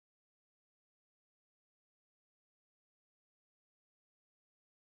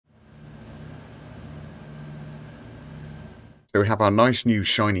So we have our nice new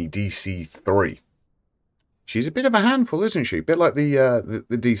shiny DC-3. She's a bit of a handful, isn't she? A bit like the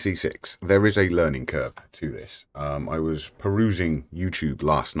DC-6. There is a learning curve to this. I was perusing YouTube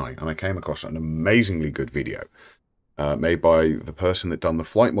last night and I came across an amazingly good video made by the person that done the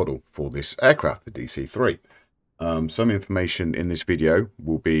flight model for this aircraft, the DC-3. Some information in this video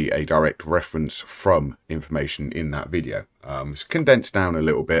will be a direct reference from information in that video. It's condensed down a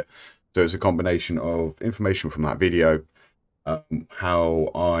little bit, so it's a combination of information from that video,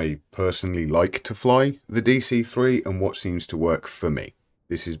 how I personally like to fly the DC-3 and what seems to work for me.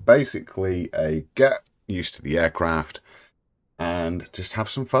 This is basically a get used to the aircraft and just have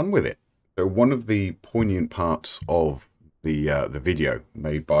some fun with it. So one of the poignant parts of the video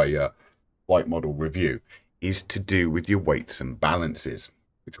made by Flight Model Review is to do with your weights and balances,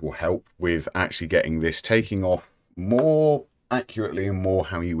 which will help with actually getting this taking off more accurately and more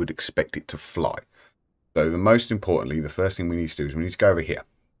how you would expect it to fly. So the most importantly, the first thing we need to do is we need to go over here,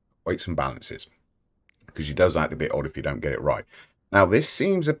 weights and balances, because she does act a bit odd if you don't get it right. Now this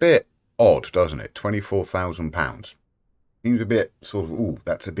seems a bit odd, doesn't it? £24,000 seems a bit sort of, ooh,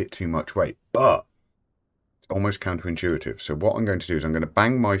 that's a bit too much weight, but it's almost counterintuitive. So what I'm going to do is I'm going to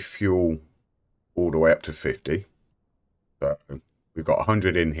bang my fuel all the way up to 50. So we've got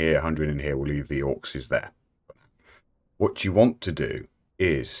 100 in here, 100 in here. We'll leave the auxes there. What you want to do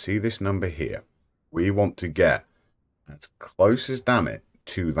is see this number here. We want to get as close as damn it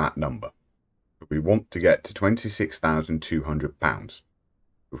to that number. We want to get to £26,200.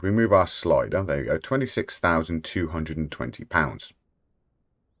 If we move our slider, there you go, £26,220.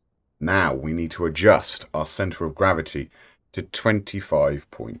 Now we need to adjust our center of gravity to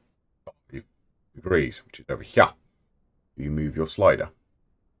 25.5 degrees, which is over here. You move your slider.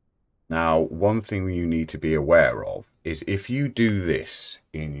 Now, one thing you need to be aware of is if you do this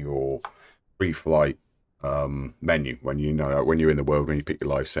in your pre-flight menu, when you're in the world, when you pick your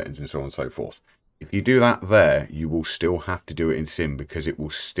live settings and so on and so forth, if you do that there, you will still have to do it in sim because it will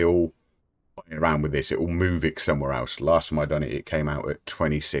still play around with this. It will move it somewhere else. Last time I done it, it came out at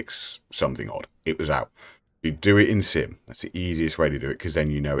 26 something odd. It was out. You do it in sim. That's the easiest way to do it because then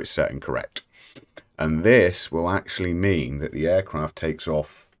you know it's set and correct. And this will actually mean that the aircraft takes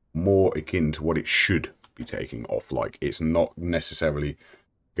off more akin to what it should be taking off like. It's not necessarily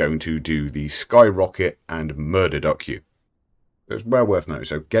going to do the skyrocket and murder duck you. It's well worth noting.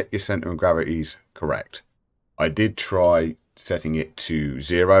 So get your center of gravities correct. I did try setting it to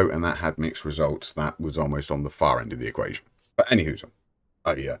 0 and that had mixed results. That was almost on the far end of the equation. But anywho,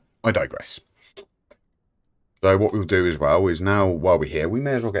 I digress. So what we'll do as well is now while we're here, we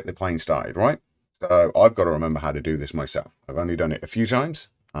may as well get the plane started, right? So I've got to remember how to do this myself. I've only done it a few times.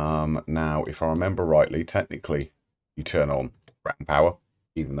 Now, if I remember rightly, technically you turn on ground power,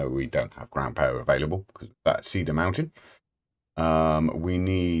 even though we don't have ground power available because of that Cedar Mountain. We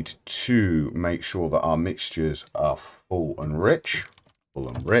need to make sure that our mixtures are full and rich. Full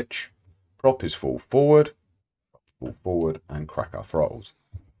and rich. Prop is full forward, and crack our throttles.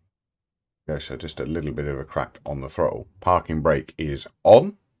 Okay, so just a little bit of a crack on the throttle. Parking brake is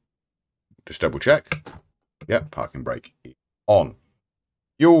on. Just double check. Yep, parking brake is on.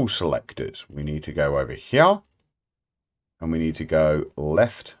 Fuel selectors. We need to go over here. And we need to go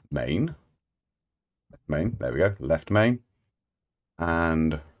left main. Left main, there we go. Left main.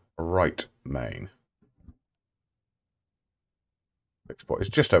 And right main. Next spot is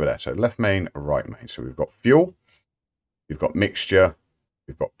just over there. So left main, right main. So we've got fuel. We've got mixture.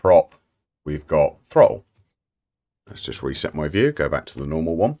 We've got prop. We've got throttle. Let's just reset my view. Go back to the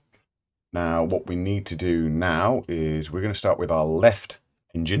normal one. Now, what we need to do now is we're going to start with our left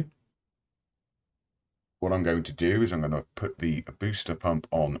engine. What I'm going to do is I'm going to put the booster pump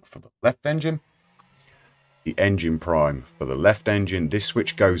on for the left engine, the engine prime for the left engine. This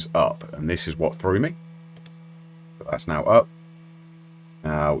switch goes up, and this is what threw me. So that's now up.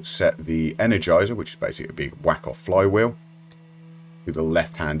 Now set the energizer, which is basically a big whack-off flywheel, to the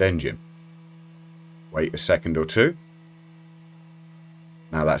left-hand engine. Wait a second or two.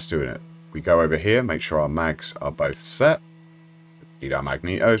 Now that's doing it. We go over here, make sure our mags are both set. Need our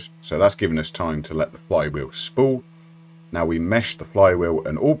magnetos. So that's giving us time to let the flywheel spool. Now we mesh the flywheel,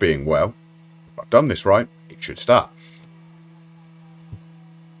 and all being well, if I've done this right, it should start.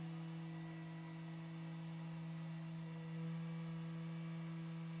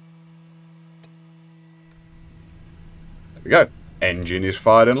 There we go. Engine is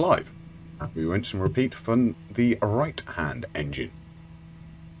fired and live. We rinse and repeat from the right-hand engine.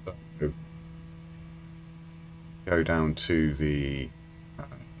 So, go down to the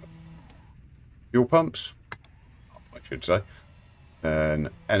fuel pumps, I should say. Then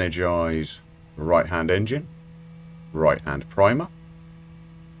energize the right-hand engine. right hand primer.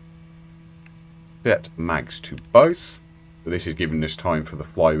 Set mags to both. So this is giving us time for the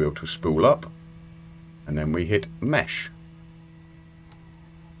flywheel to spool up. And then we hit mesh.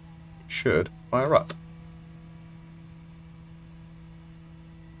 It should fire up.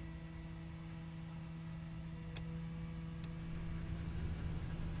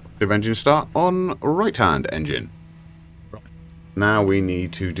 Engine start on right hand engine. Right. Now we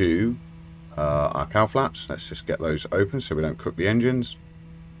need to do our cowl flaps. Let's just get those open so we don't cook the engines.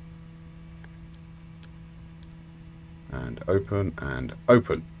 And open and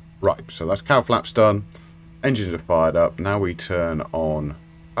open. Right, so that's cowl flaps done. Engines are fired up. Now we turn on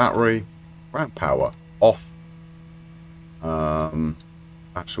battery, ramp power off.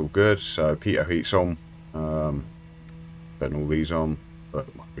 That's all good. So pitot heat's on. Turn all these on. But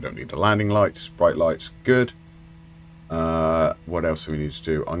we don't need the landing lights, bright lights, good. What else do we need to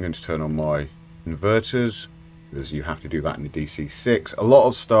do? I'm going to turn on my inverters, because you have to do that in the DC-6. A lot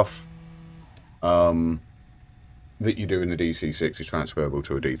of stuff that you do in the DC-6 is transferable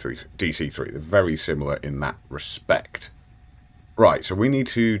to a DC-3. They're very similar in that respect. Right, so we need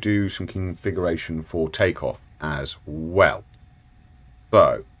to do some configuration for takeoff as well.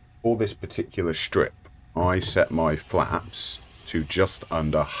 So, for this particular strip, I set my flaps to just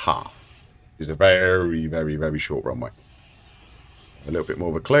under half. It's a very, very, very short runway. A little bit more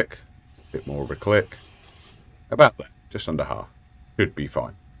of a click, a bit more of a click. About there, just under half. Should be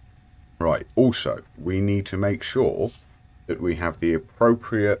fine. Right, also, we need to make sure that we have the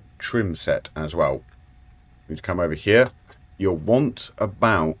appropriate trim set as well. We need to come over here. You'll want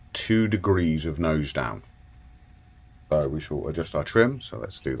about 2 degrees of nose down. So we shall adjust our trim. So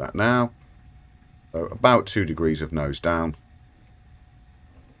let's do that now. So about 2 degrees of nose down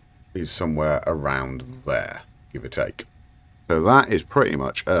is somewhere around there, give or take. So that is pretty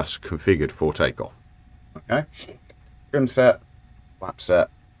much us configured for takeoff. Okay, trim set, flap set,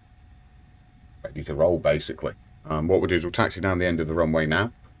 ready to roll basically. What we'll do is we'll taxi down the end of the runway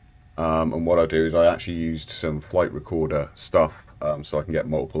now. And what I do is I actually used some flight recorder stuff so I can get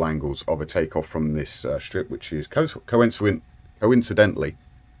multiple angles of a takeoff from this strip, which is coincidentally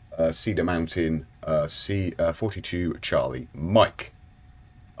Cedar Mountain C42 Charlie Mike.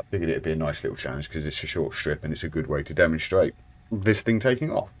 I figured it'd be a nice little challenge because it's a short strip and it's a good way to demonstrate this thing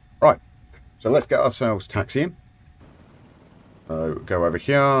taking off. Right, so let's get ourselves taxiing. So go over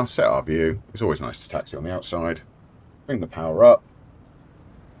here, set our view. It's always nice to taxi on the outside. Bring the power up.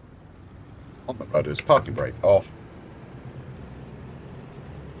 On the rudders, parking brake off.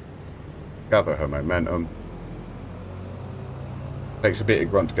 Gather her momentum. Takes a bit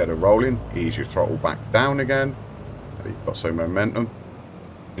of grunt to get her rolling. Ease your throttle back down again. You've got some momentum.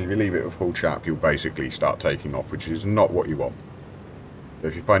 If you leave it with full chap, you'll basically start taking off, which is not what you want. So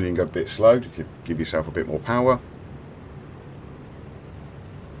if you find you can go a bit slow, just give yourself a bit more power.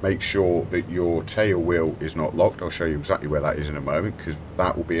 Make sure that your tail wheel is not locked. I'll show you exactly where that is in a moment, because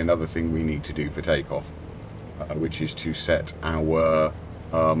that will be another thing we need to do for takeoff, which is to set our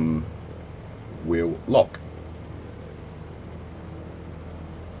wheel lock.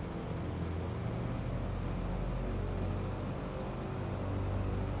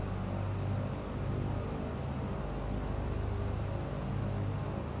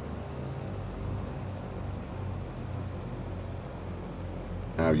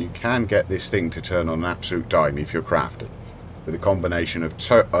 Now you can get this thing to turn on an absolute dime if you're crafted, with a combination of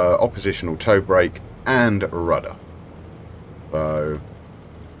oppositional toe brake and rudder. So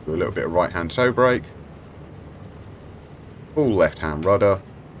do a little bit of right hand toe brake, full left hand rudder,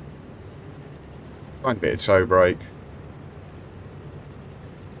 tiny bit of toe brake,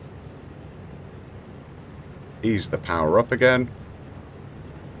 ease the power up again,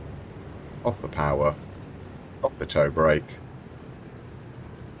 off the power, off the toe brake.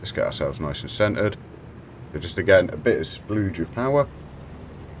 Let's get ourselves nice and centered. So just again, a bit of splooge of power.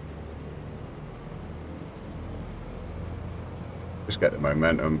 Just get the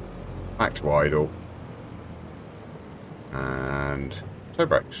momentum back to idle. And toe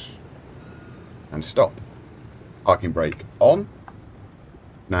brakes. And stop. Parking brake on.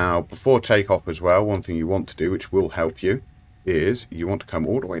 Now, before takeoff as well, one thing you want to do, which will help you, is you want to come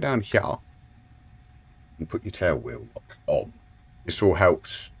all the way down here and put your tail wheel lock on. This will help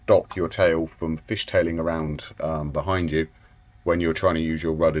stop your tail from fishtailing around behind you when you're trying to use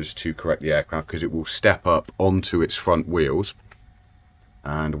your rudders to correct the aircraft, because it will step up onto its front wheels.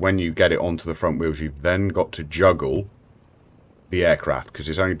 And when you get it onto the front wheels, you've then got to juggle the aircraft, because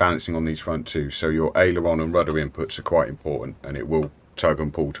it's only balancing on these front two. So your aileron and rudder inputs are quite important, and it will tug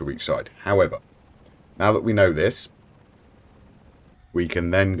and pull to each side. However, now that we know this, We can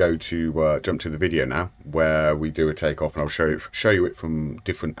then go to jump to the video now, where we do a takeoff, and I'll show you it from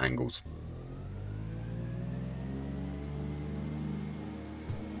different angles.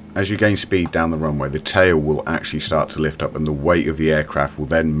 As you gain speed down the runway, the tail will actually start to lift up, and the weight of the aircraft will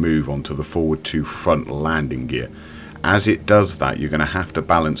then move onto the forward to front landing gear. As it does that, you're going to have to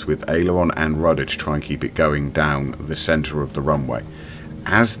balance with aileron and rudder to try and keep it going down the center of the runway.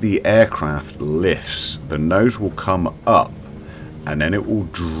 As the aircraft lifts, the nose will come up, and then it will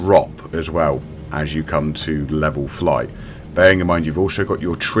drop as well as you come to level flight. Bearing in mind you've also got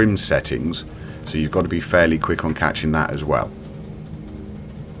your trim settings, so you've got to be fairly quick on catching that as well.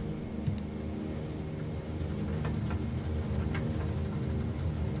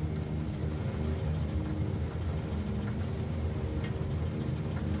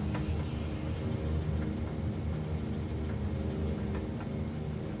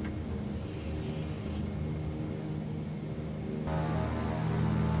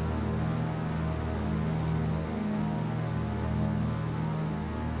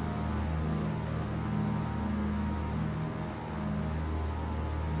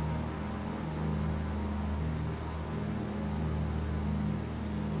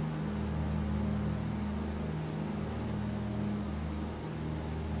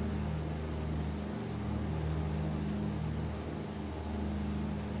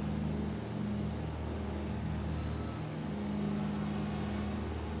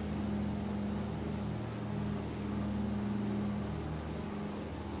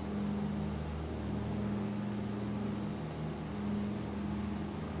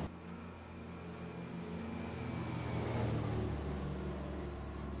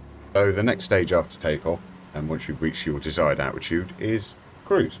 So the next stage after takeoff, and once you've reached your desired altitude, is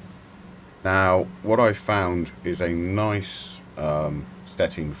cruise. Now, what I found is a nice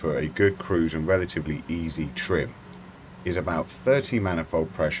setting for a good cruise and relatively easy trim is about 30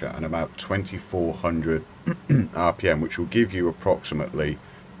 manifold pressure and about 2400 RPM, which will give you approximately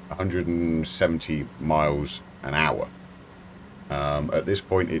 170 miles an hour. At this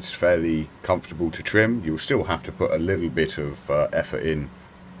point, it's fairly comfortable to trim. You'll still have to put a little bit of effort in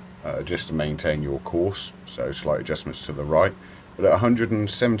just to maintain your course, so slight adjustments to the right. But at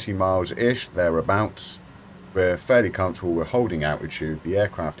 170 miles ish, thereabouts, we're fairly comfortable. We're holding altitude. The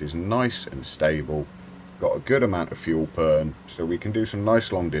aircraft is nice and stable, got a good amount of fuel burn, so we can do some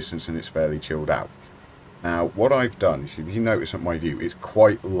nice long distance, and it's fairly chilled out. Now, what I've done is, if you notice at my view, it's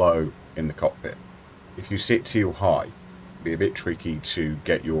quite low in the cockpit. If you sit too high, it'll be a bit tricky to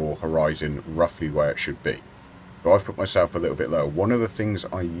get your horizon roughly where it should be. So I've put myself a little bit lower. One of the things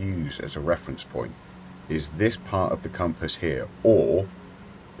I use as a reference point is this part of the compass here, or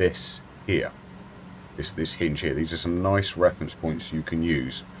this here, this hinge here. These are some nice reference points you can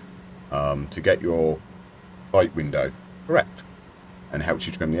use to get your flight window correct, and helps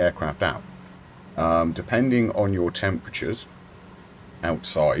you trim the aircraft out. Depending on your temperatures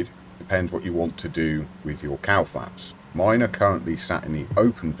outside, depends what you want to do with your cowl flaps. Mine are currently sat in the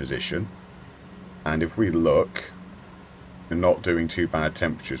open position, and if we look, we're not doing too bad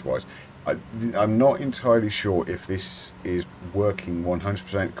temperatures wise. I'm not entirely sure if this is working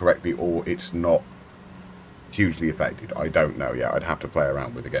 100% correctly or it's not hugely affected. I don't know yet. I'd have to play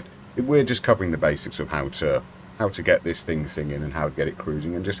around with it again. We're just covering the basics of how to get this thing singing and how to get it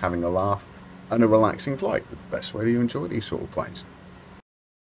cruising, and just having a laugh and a relaxing flight. The best way to enjoy these sort of planes.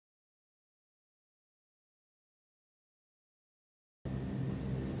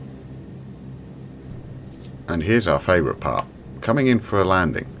 And here's our favourite part, coming in for a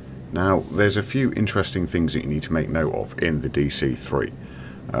landing. Now, there's a few interesting things that you need to make note of in the DC-3.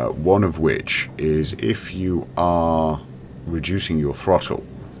 One of which is, if you are reducing your throttle,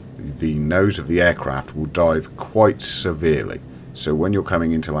 the nose of the aircraft will dive quite severely. So when you're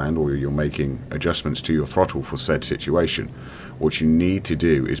coming into land, or you're making adjustments to your throttle for said situation, what you need to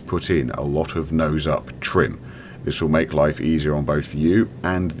do is put in a lot of nose up trim. This will make life easier on both you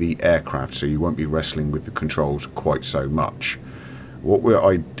and the aircraft, so you won't be wrestling with the controls quite so much. What we're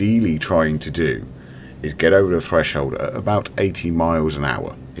ideally trying to do is get over the threshold at about 80 miles an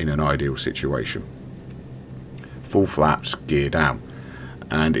hour in an ideal situation. Full flaps, gear down.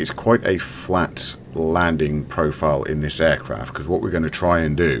 And it's quite a flat landing profile in this aircraft, because what we're going to try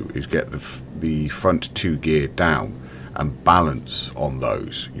and do is get the front two gear down and balance on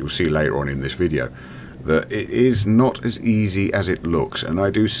those. You'll see later on in this video that it is not as easy as it looks, and I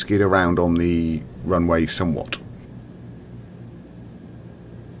do skid around on the runway somewhat.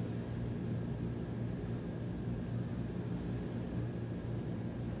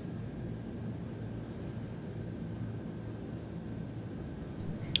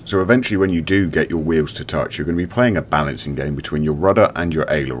 So eventually when you do get your wheels to touch, you're going to be playing a balancing game between your rudder and your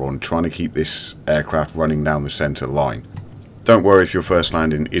aileron, trying to keep this aircraft running down the centre line. Don't worry if your first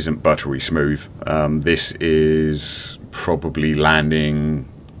landing isn't buttery smooth. This is probably landing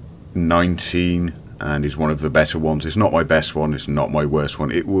 19 and is one of the better ones. It's not my best one, it's not my worst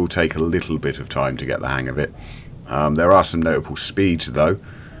one. It will take a little bit of time to get the hang of it. There are some notable speeds though.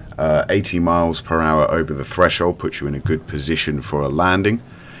 80 miles per hour over the threshold puts you in a good position for a landing.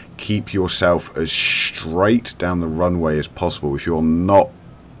 Keep yourself as straight down the runway as possible. If you're not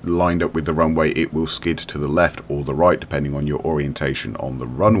lined up with the runway, it will skid to the left or the right depending on your orientation on the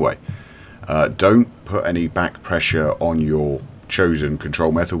runway. Don't put any back pressure on your chosen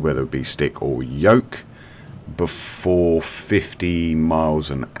control method, whether it be stick or yoke, before 50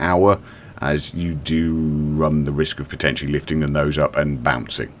 miles an hour, as you do run the risk of potentially lifting the nose up and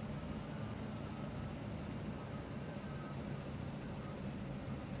bouncing.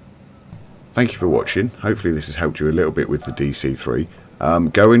 Thank you for watching. Hopefully this has helped you a little bit with the DC-3.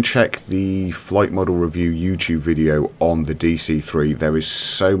 Go and check the flight model review YouTube video on the DC-3. There is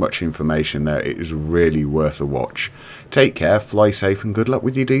so much information there. It is really worth a watch. Take care, fly safe, and good luck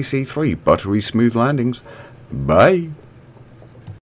with your DC-3. Buttery smooth landings. Bye.